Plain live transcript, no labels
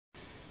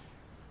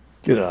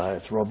G'day,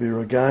 it's Rob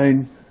here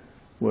again.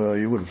 Well,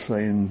 you would have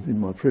seen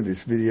in my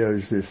previous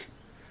videos this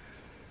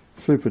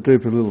super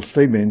duper little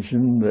steam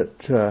engine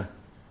that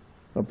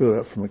I built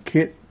up from a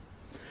kit.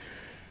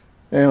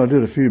 And I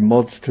did a few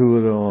mods to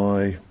it.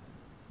 I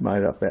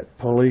made up that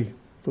pulley,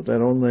 put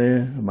that on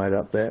there. I made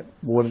up that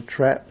water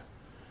trap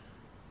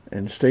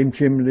and steam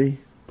chimney,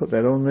 put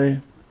that on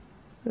there.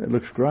 It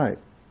looks great,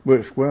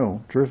 works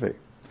well, terrific.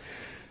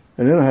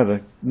 And then I had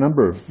a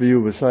number of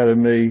viewers say to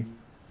me,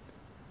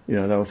 you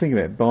know, they were thinking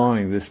about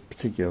buying this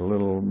particular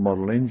little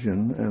model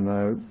engine, and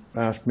they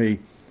asked me,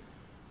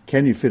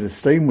 can you fit a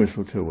steam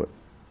whistle to it?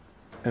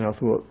 And I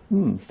thought,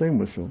 steam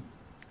whistle.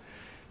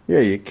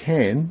 Yeah, you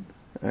can,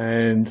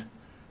 and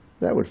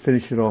that would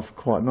finish it off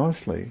quite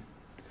nicely.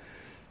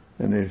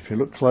 And if you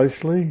look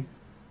closely,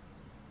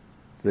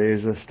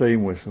 there's a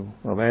steam whistle.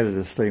 I've added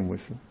a steam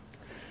whistle.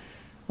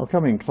 I'll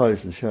come in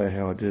close and show you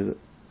how I did it.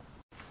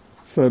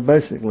 So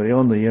basically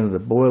on the end of the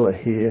boiler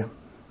here,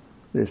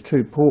 there's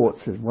two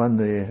ports, there's one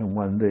there and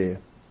one there.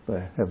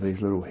 They have these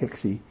little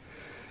hexy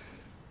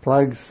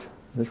plugs.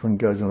 This one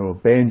goes onto a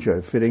banjo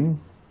fitting,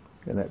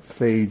 and that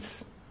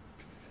feeds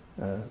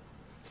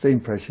steam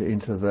pressure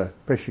into the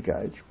pressure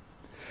gauge.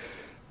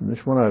 And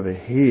this one over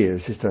here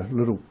is just a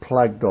little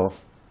plugged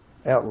off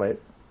outlet,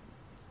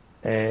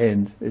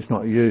 and it's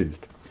not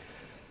used.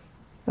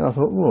 And I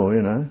thought, well,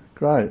 you know,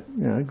 great,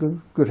 you know,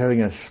 good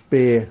having a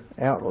spare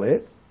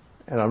outlet.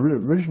 And I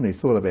originally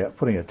thought about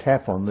putting a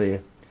tap on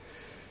there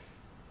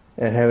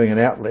and having an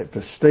outlet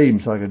for steam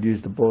so I could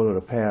use the boiler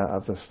to power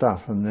other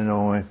stuff. And then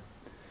I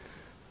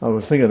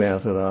was thinking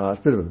about it, it's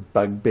a bit of a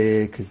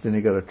bugbear, because then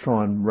you've got to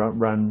try and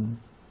run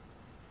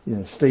you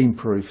know,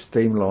 steam-proof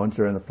steam lines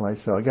around the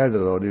place. So I gave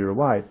that idea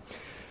away.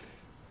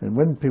 And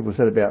when people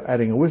said about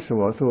adding a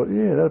whistle, I thought,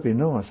 yeah, that'd be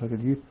nice. I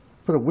could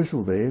put a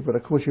whistle there, but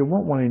of course you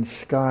want one in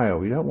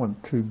scale. You don't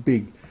want too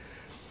big.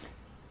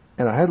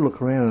 And I had a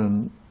look around,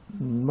 and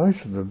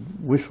most of the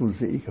whistles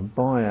that you can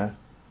buy are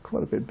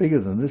quite a bit bigger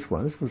than this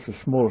one. This was the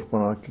smallest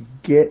one I could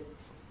get.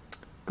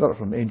 Got it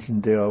from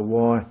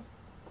enginediy.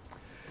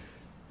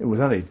 It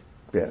was only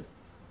about,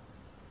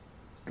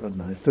 I don't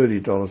know,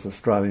 $30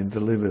 Australian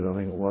delivered, I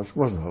think it was. It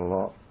wasn't a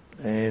lot.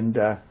 And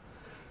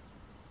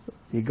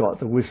you got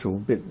the whistle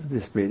bit,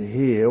 this bit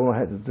here. All I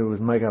had to do was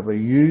make up a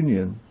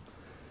union,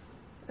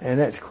 and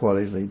that's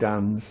quite easily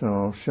done. So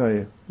I'll show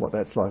you what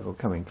that's like. I'll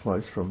come in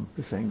close from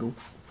this angle.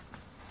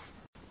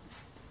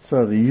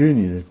 So the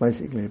union is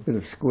basically a bit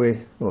of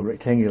square or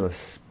rectangular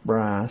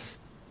brass.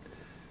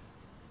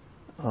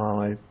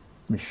 I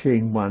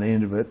machined one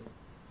end of it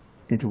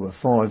into a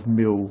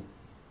 5mm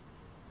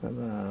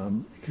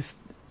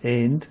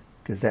end,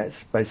 because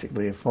that's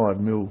basically a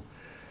 5mm,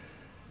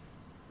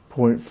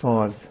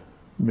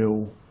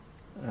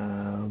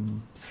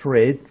 0.5mm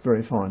thread,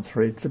 very fine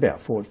thread. It's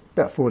about 40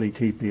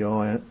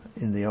 TPI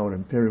in the old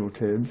imperial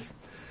terms,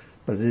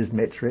 but it is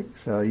metric.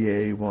 So yeah,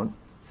 you want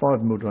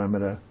 5mm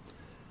diameter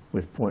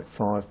with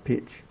 0.5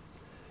 pitch.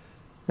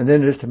 And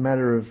then just a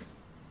matter of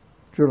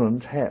drilling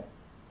tap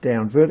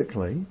down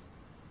vertically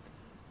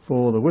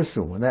for the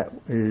whistle, and that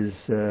is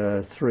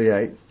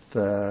 3/8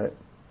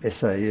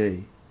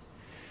 SAE.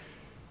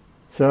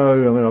 So,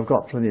 I mean, I've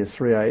got plenty of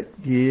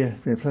 3/8 gear,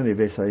 plenty of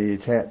SAE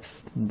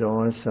taps and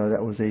dies, so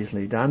that was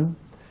easily done.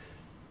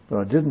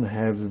 But I didn't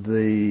have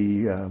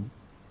the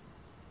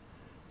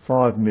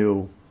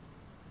 5mm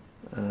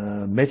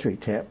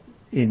metric tap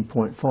in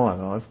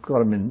 0.5. I've got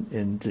them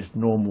in just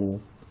normal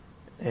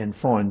and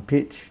fine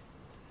pitch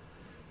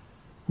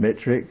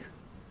metric,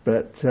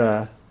 but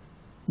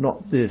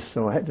not this.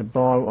 So I had to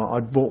buy one. I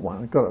bought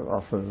one. I got it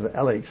off of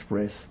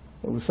AliExpress.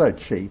 It was so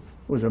cheap.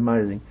 It was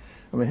amazing.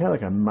 I mean, how they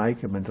can make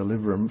them and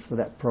deliver them for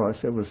that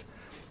price? It was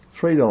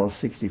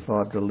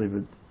 $3.65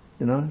 delivered.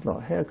 You know,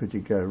 like, how could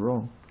you go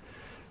wrong?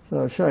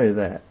 So I'll show you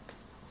that.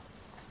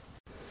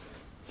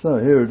 So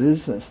here it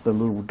is. That's the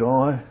little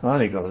die. I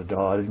only got a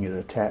die. I didn't get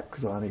a tap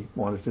because I only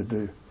wanted to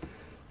do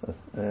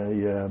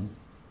a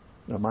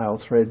male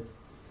thread.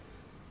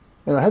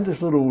 And I had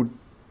this little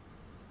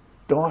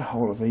die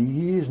holder for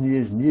years and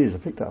years and years. I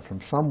picked it up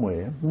from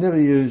somewhere. Never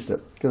used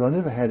it because I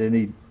never had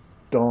any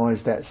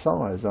dies that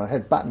size. I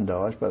had button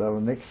dies, but they were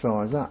the next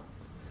size up,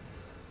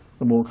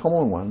 the more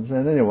common ones.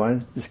 And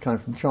anyway, this came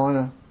from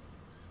China,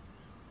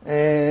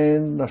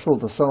 and I saw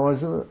the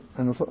size of it,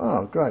 and I thought,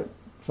 oh, great.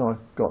 So I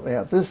got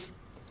out this.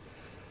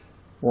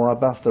 I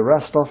buffed the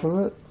rust off of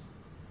it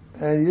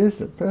and used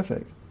it.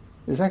 Perfect.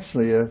 It's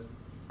actually a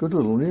good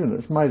little unit.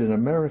 It's made in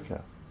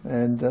America,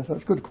 and so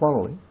it's good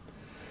quality.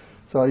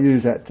 So I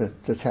use that to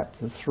tap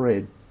the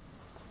thread.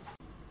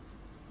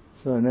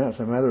 So now it's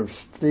a matter of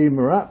steam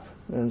her up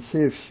and see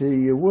if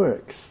she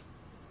works.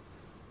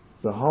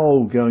 The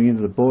hole going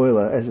into the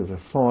boiler, as it's a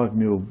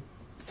 5mm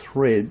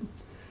thread,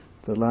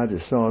 the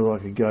largest size I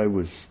could go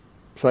was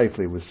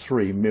safely was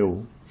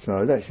 3mm.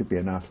 So that should be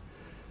enough,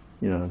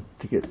 you know,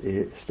 to get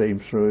steam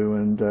through,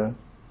 and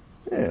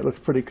yeah, it looks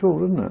pretty cool,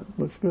 doesn't it?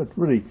 Looks good.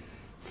 Really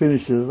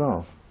finishes it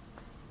off.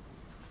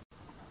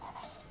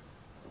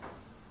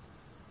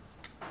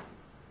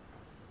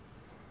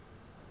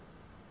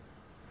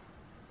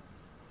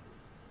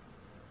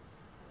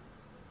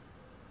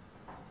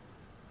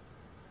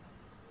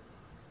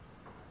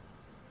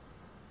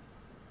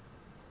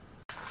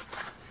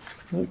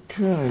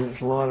 Okay,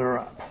 let's light her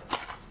up.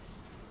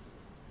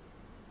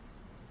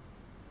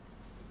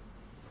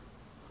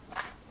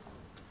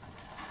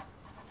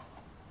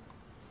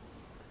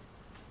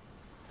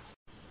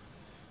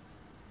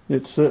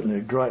 It's certainly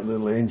a great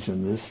little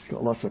engine, this. It's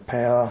got lots of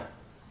power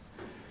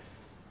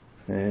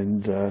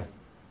and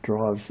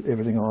drives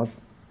everything I've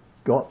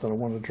got that I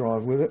want to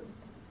drive with it,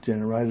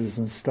 generators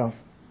and stuff.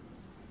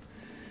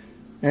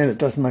 And it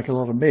doesn't make a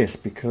lot of mess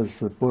because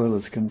the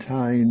boiler's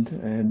contained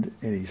and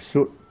any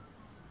soot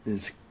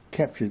is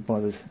captured by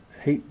this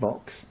heat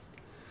box.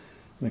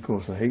 And of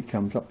course the heat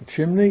comes up the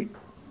chimney,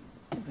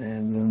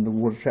 and then the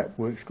water trap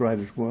works great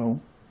as well.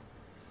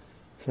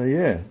 So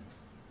yeah,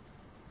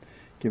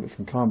 give it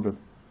some time to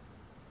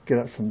get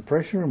up some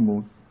pressure and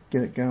we'll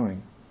get it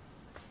going.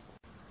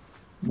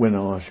 When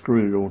I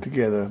screwed it all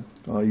together,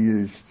 I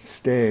used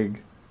Stag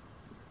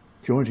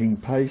jointing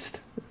paste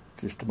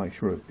just to make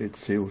sure it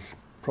seals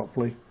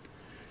properly,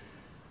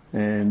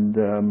 and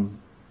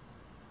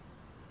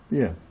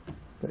yeah,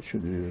 that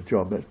should do the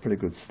job. That's pretty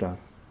good stuff.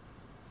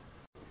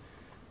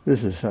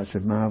 This is such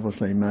a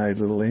marvellously made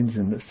little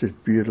engine. It's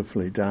just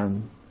beautifully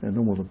done, and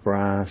all the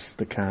brass,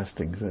 the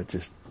castings are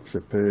just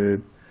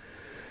superb.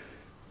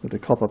 With the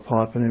copper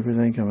pipe and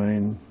everything, I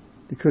mean,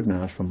 you couldn't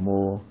ask for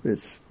more.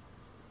 It's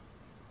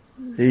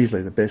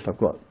easily the best I've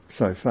got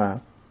so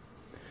far.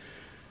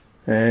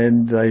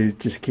 And they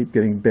just keep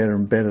getting better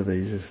and better,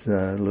 these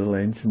little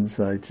engines.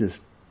 They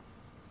just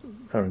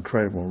are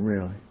incredible,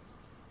 really.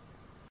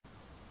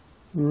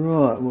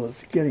 Right, well,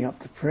 it's getting up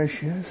to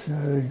pressure,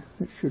 so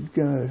it should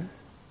go.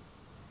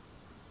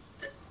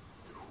 A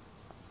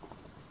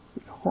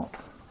bit hot.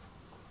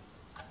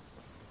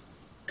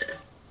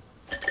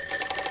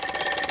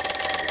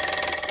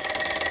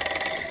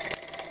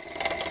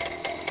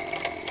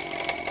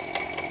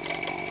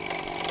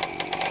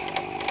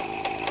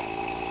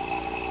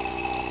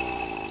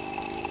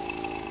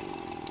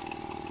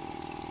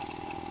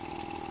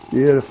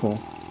 Beautiful.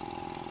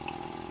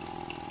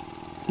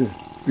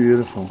 Just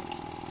beautiful.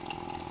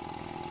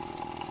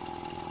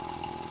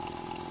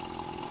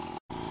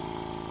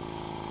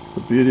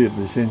 The beauty of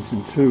this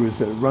engine too is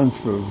that it runs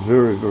for a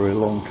very, very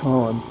long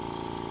time.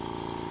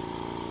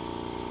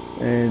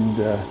 And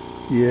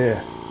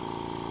yeah,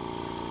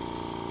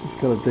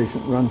 it's got a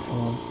decent run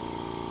time.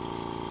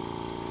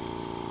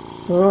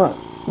 Alright,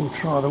 we'll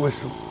try the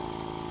whistle.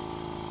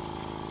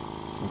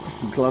 I'll put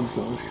some gloves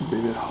on, this could be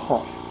a bit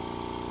hot.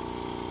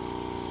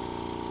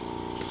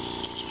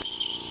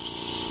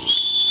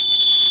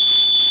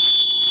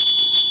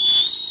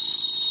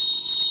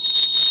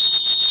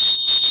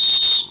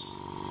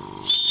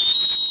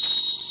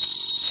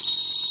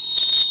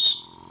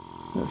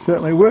 It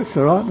certainly works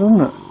all right,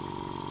 doesn't it?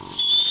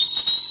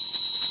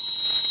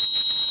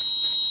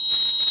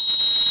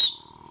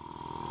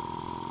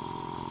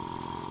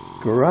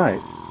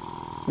 Great.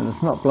 And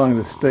it's not blowing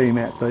the steam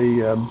at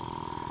the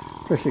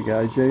pressure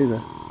gauge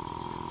either.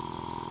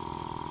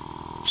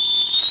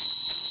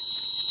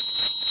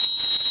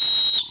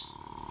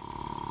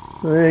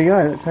 So there you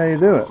go, that's how you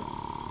do it.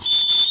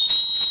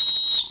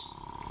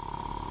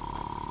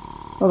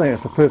 I think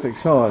it's the perfect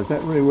size.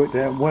 That really worked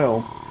out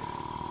well.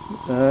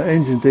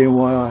 Enginediy,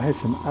 I had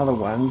some other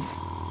ones,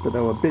 but they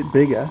were a bit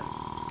bigger.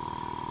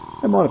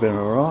 They might have been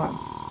alright.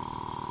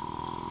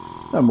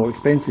 They were more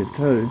expensive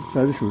too,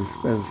 so this was,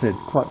 as I said,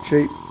 quite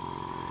cheap.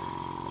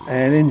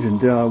 And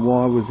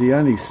enginediy was the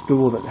only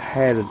store that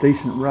had a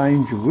decent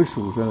range of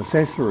whistles and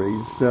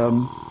accessories.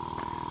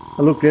 I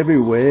looked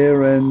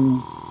everywhere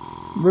and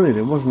really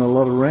there wasn't a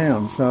lot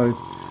around, so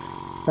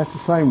that's the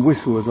same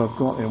whistle as I've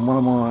got in one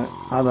of my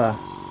other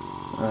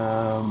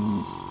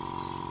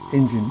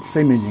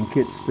steam engine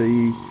kits.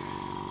 The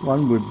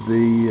one with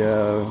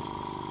the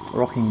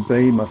rocking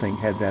beam, I think,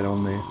 had that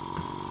on there.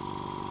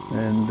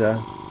 And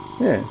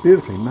yeah,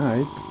 beautifully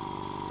made.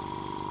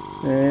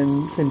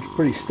 And seems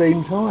pretty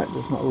steam tight.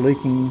 It's not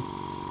leaking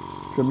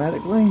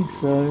dramatically,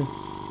 so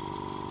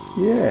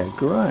yeah,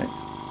 great.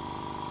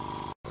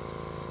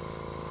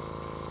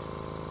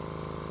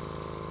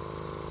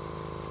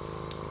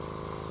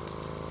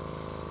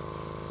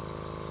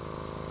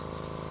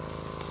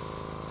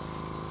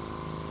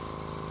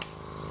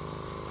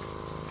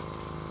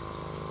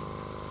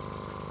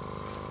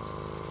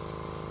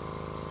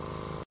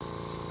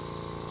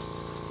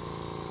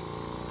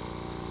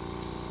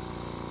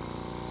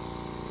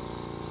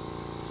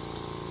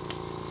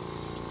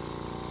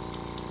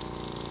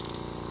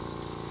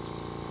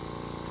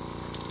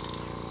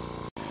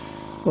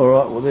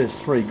 Alright, well there's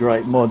three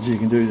great mods you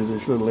can do to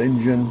this little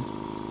engine.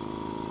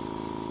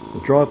 The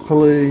drive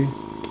pulley,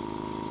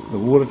 the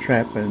water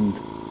trap and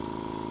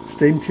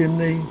steam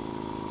chimney,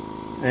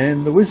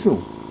 and the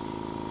whistle.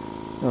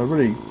 I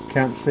really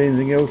can't see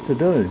anything else to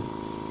do.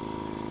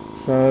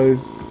 So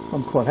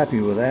I'm quite happy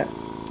with that.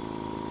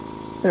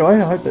 Anyway,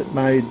 I hope it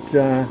made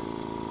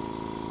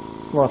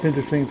life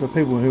interesting for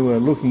people who are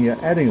looking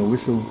at adding a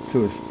whistle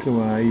to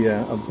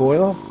a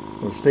boiler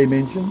or a steam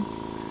engine.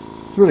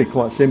 It's really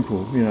quite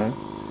simple, you know,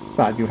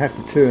 but you'll have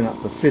to turn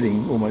up the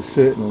fitting almost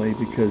certainly,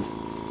 because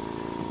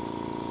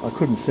I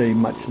couldn't see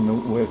much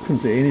couldn't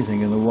see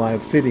anything in the way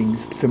of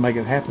fittings to make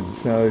it happen.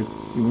 So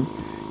you'll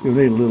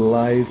need a little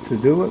lathe to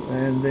do it,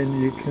 and then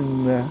you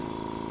can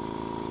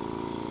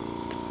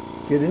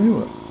get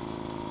into it.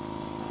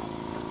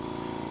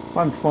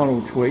 One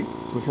final tweak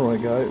before I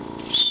go.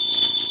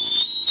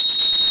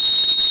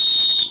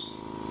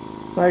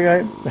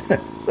 Okay,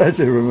 that's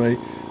it from me.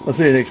 I'll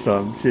see you next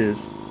time.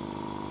 Cheers.